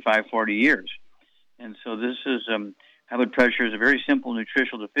for 25, 40 years. And so this is, high blood pressure is a very simple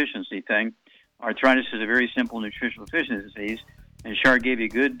nutritional deficiency thing. Arthritis is a very simple nutritional deficiency disease. And Char gave you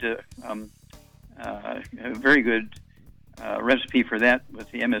a very good recipe for that with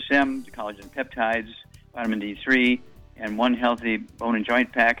the MSM, the collagen peptides, vitamin D3, and 1 healthy bone and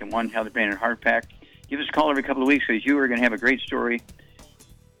joint pack and 1 healthy brain and heart pack. Give us a call every couple of weeks because you are going to have a great story.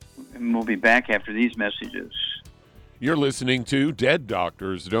 And we'll be back after these messages. You're listening to Dead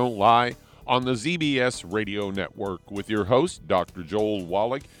Doctors Don't Lie on the ZBS Radio Network with your host, Dr. Joel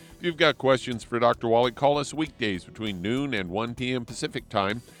Wallach. If you've got questions for Dr. Wallach, call us weekdays between noon and 1 p.m. Pacific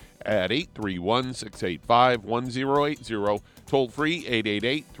Time at 831-685-1080, toll free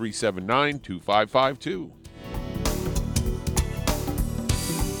 888-379-2552.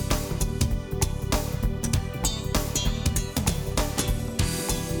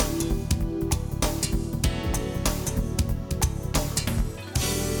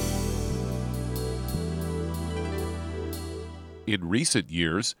 In recent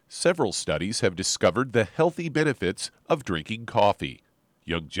years, several studies have discovered the healthy benefits of drinking coffee.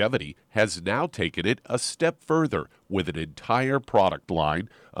 Youngevity has now taken it a step further with an entire product line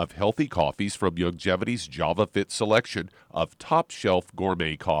of healthy coffees from Youngevity's JavaFit selection of top-shelf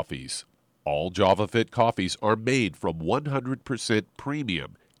gourmet coffees. All JavaFit coffees are made from 100%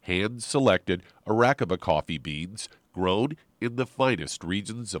 premium, hand-selected Arabica coffee beans grown in the finest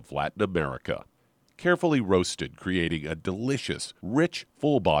regions of Latin America. Carefully roasted, creating a delicious, rich,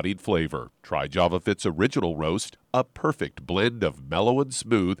 full-bodied flavor. Try JavaFit's original roast, a perfect blend of mellow and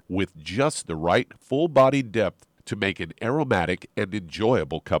smooth with just the right full-bodied depth to make an aromatic and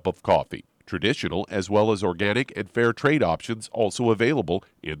enjoyable cup of coffee. Traditional as well as organic and fair trade options also available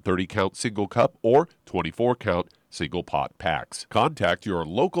in 30-count single cup or 24-count single pot packs. Contact your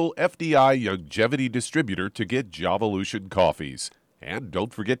local FDI Youngevity distributor to get Javalution coffees. And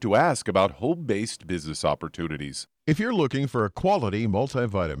don't forget to ask about home-based business opportunities. If you're looking for a quality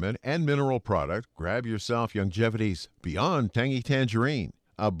multivitamin and mineral product, grab yourself Youngevity's Beyond Tangy Tangerine,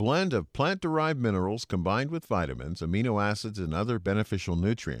 a blend of plant-derived minerals combined with vitamins, amino acids, and other beneficial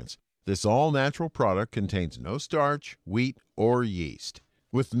nutrients. This all-natural product contains no starch, wheat, or yeast,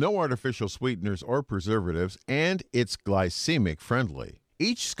 with no artificial sweeteners or preservatives, and it's glycemic friendly.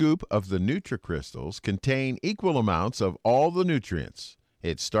 Each scoop of the NutriCrystals contain equal amounts of all the nutrients.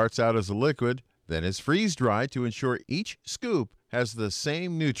 It starts out as a liquid, then is freeze-dried to ensure each scoop has the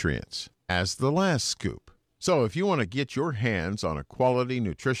same nutrients as the last scoop. So if you want to get your hands on a quality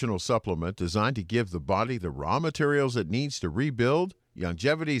nutritional supplement designed to give the body the raw materials it needs to rebuild,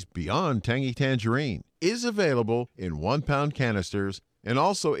 Youngevity's Beyond Tangy Tangerine is available in 1-pound canisters and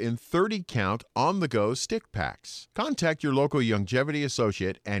also in 30-count on-the-go stick packs. Contact your local Youngevity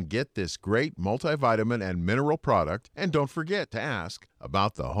associate and get this great multivitamin and mineral product, and don't forget to ask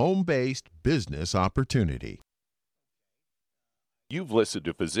about the home-based business opportunity. You've listened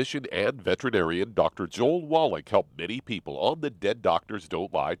to physician and veterinarian Dr. Joel Wallach help many people on the Dead Doctors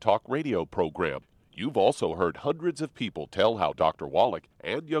Don't Lie talk radio program. You've also heard hundreds of people tell how Dr. Wallach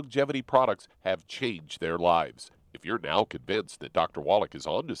and Youngevity products have changed their lives. If you're now convinced that Dr. Wallach is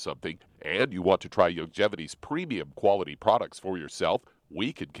onto something and you want to try Youngevity's premium quality products for yourself,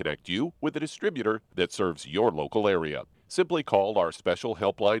 we can connect you with a distributor that serves your local area. Simply call our special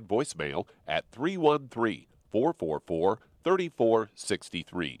helpline voicemail at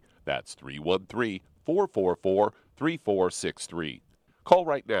 313-444-3463. That's 313-444-3463. Call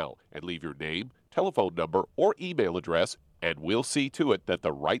right now and leave your name, telephone number, or email address, and we'll see to it that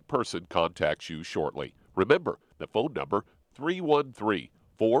the right person contacts you shortly. Remember, the phone number,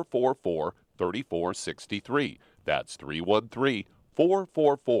 313-444-3463. That's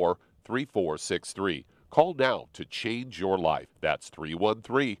 313-444-3463. Call now to change your life. That's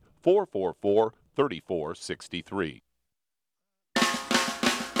 313-444-3463.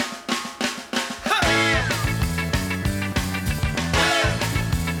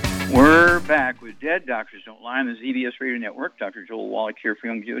 We're back with Dead Doctors Don't Lie on the ZBS Radio Network. Dr. Joel Wallach here for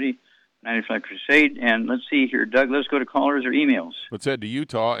Youngevity, 95 Crusade. And let's see here, Doug, let's go to callers or emails. Let's head to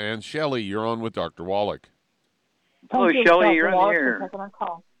Utah. And Shelley, you're on with Dr. Wallach. Hello, Shelley, you're on the air.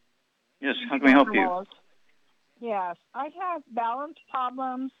 Call. Yes, how can we help you? Wallach. Yes, I have balance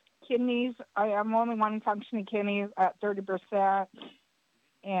problems, kidneys. I am only one functioning kidney at 30%.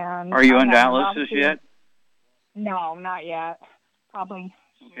 And are you on dialysis yet? No, not yet. Probably.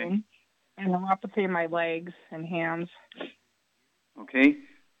 Okay. And neuropathy in my legs and hands. Okay.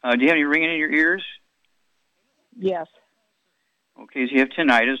 Do you have any ringing in your ears? Yes. Okay. So you have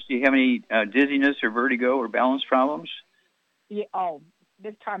tinnitus. Do you have any dizziness or vertigo or balance problems? Yeah,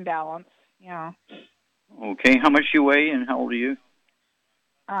 big time balance. Yeah. Okay. How much do you weigh and how old are you?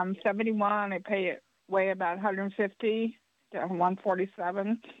 I'm 71. I weigh about 150 to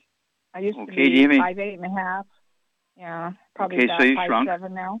 147. I used to be 5'8" and a half. Yeah, probably about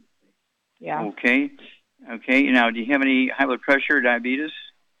 5'7" now. Yeah. Okay. Okay. Now, do you have any high blood pressure or diabetes?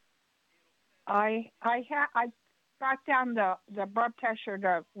 I got down the blood pressure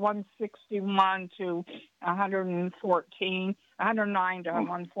to 161 to 114, 109 to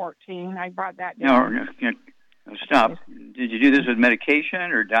 114. I brought that down. No, stop. Did you do this with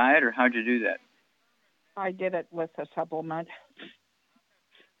medication or diet, or how'd you do that? I did it with a supplement.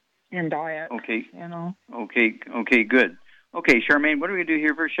 And diet. Okay. You know. Okay, good. Okay, Charmaine, what do we do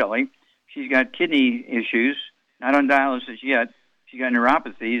here for Shelley? She's got kidney issues, not on dialysis yet. She's got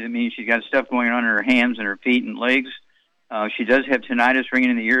neuropathy. That means she's got stuff going on in her hands and her feet and legs. She does have tinnitus ringing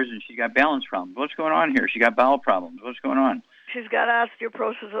in the ears, and she's got balance problems. What's going on here? She got bowel problems. What's going on? She's got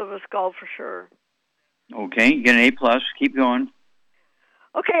osteoporosis of the skull for sure. Okay, get an A+. Keep going.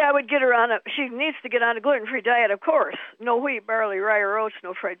 Okay, I would get her on she needs to get on a gluten-free diet, of course. No wheat, barley, rye, or oats,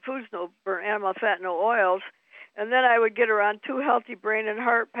 no fried foods, no burnt animal fat, no oils. And then I would get her on 2 healthy brain and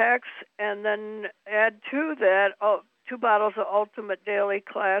heart packs, and then add to that 2 bottles of Ultimate Daily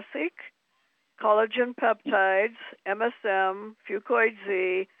Classic, collagen peptides, MSM, Fucoid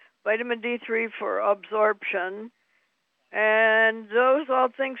Z, vitamin D3 for absorption. And those all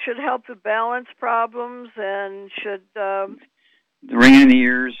things should help the balance problems and should... the ringing in the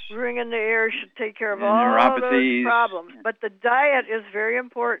ears. Ring in the ears should take care of all neuropathies. those problems. But the diet is very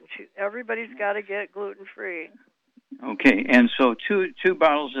important. Everybody's got to get gluten-free. Okay, and so two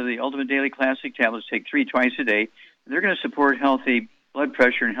bottles of the Ultimate Daily Classic tablets, take 3 twice a day. They're going to support healthy blood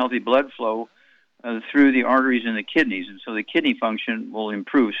pressure and healthy blood flow through the arteries in the kidneys, and so the kidney function will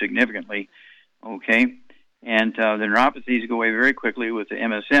improve significantly. Okay, and the neuropathies go away very quickly with the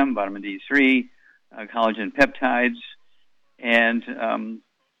MSM, vitamin D3, collagen peptides, And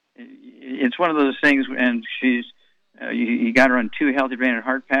it's one of those things, and she's, you got her on 2 Healthy Branded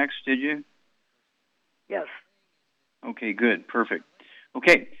Heart Packs, did you? Yes. Okay, good, perfect.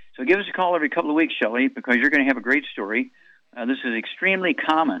 Okay, so give us a call every couple of weeks, Shelley, because you're going to have a great story. This is extremely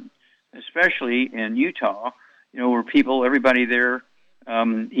common, especially in Utah, where everybody there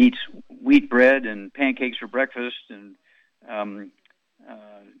eats wheat bread and pancakes for breakfast and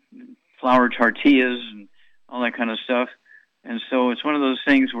flour tortillas and all that kind of stuff. And so it's one of those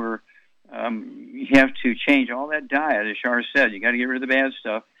things where you have to change all that diet, as Shar said. You got to get rid of the bad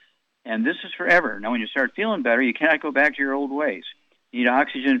stuff. And this is forever. Now, when you start feeling better, you cannot go back to your old ways. You need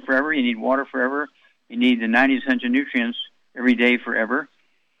oxygen forever. You need water forever. You need the 90 essential nutrients every day forever.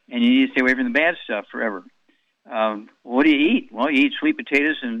 And you need to stay away from the bad stuff forever. What do you eat? Well, you eat sweet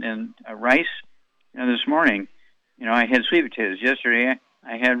potatoes and rice. This morning, I had sweet potatoes. Yesterday,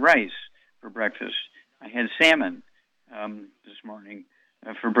 I had rice for breakfast. I had salmon this morning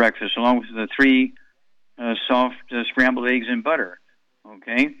for breakfast, along with the 3 soft scrambled eggs and butter.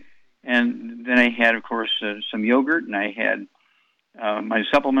 Okay? And then I had, of course, some yogurt, and I had my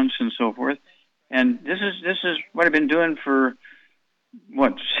supplements and so forth. And this is what I've been doing for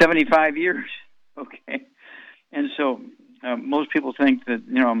 75 years. Okay, and so most people think that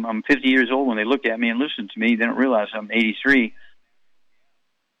I'm 50 years old when they look at me and listen to me. They don't realize I'm 83.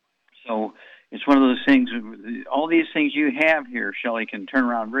 So it's one of those things. All these things you have here, Shelley, can turn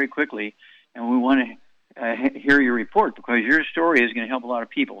around very quickly, and we want to hear your report because your story is going to help a lot of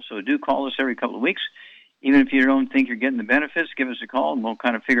people. So do call us every couple of weeks. Even if you don't think you're getting the benefits, give us a call and we'll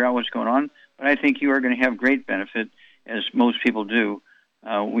kind of figure out what's going on. But I think you are going to have great benefit, as most people do.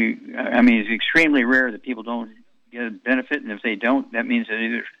 It's extremely rare that people don't get a benefit, and if they don't, that means that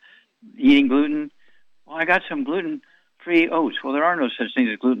either eating gluten. Well, I got some gluten-free oats. Well, there are no such things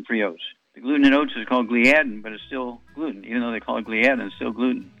as gluten-free oats. The gluten in oats is called gliadin, but it's still gluten. Even though they call it gliadin, it's still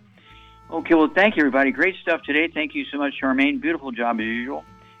gluten. Okay, well, thank you, everybody. Great stuff today. Thank you so much, Charmaine. Beautiful job as usual.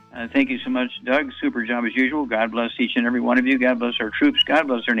 Thank you so much, Doug. Super job as usual. God bless each and every one of you. God bless our troops. God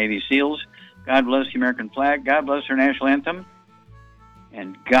bless our Navy SEALs. God bless the American flag. God bless our national anthem.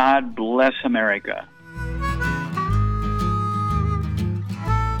 And God bless America.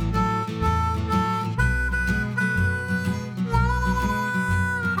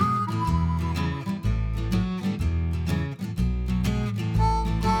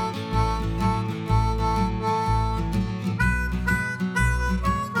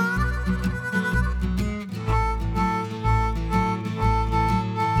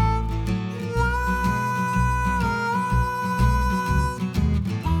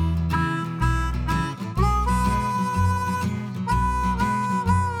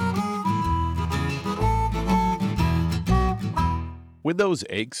 When those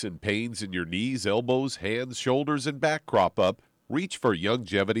aches and pains in your knees, elbows, hands, shoulders, and back crop up, reach for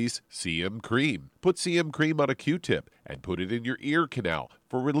Youngevity's CM Cream. Put CM Cream on a Q-tip and put it in your ear canal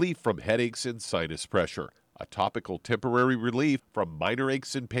for relief from headaches and sinus pressure. A topical temporary relief from minor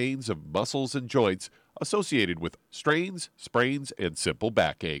aches and pains of muscles and joints associated with strains, sprains, and simple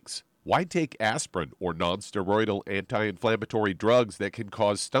backaches. Why take aspirin or non-steroidal anti-inflammatory drugs that can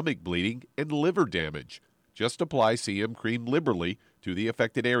cause stomach bleeding and liver damage? Just apply CM Cream liberally to the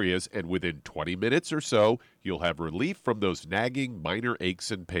affected areas, and within 20 minutes or so, you'll have relief from those nagging minor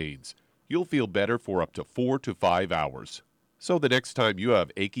aches and pains. You'll feel better for up to 4 to 5 hours. So the next time you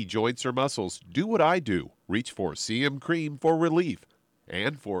have achy joints or muscles, do what I do. Reach for CM Cream for relief.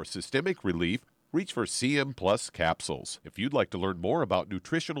 And for systemic relief, reach for CM Plus capsules. If you'd like to learn more about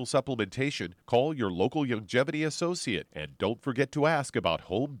nutritional supplementation, call your local Youngevity associate. And don't forget to ask about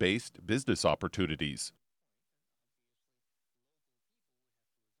home-based business opportunities.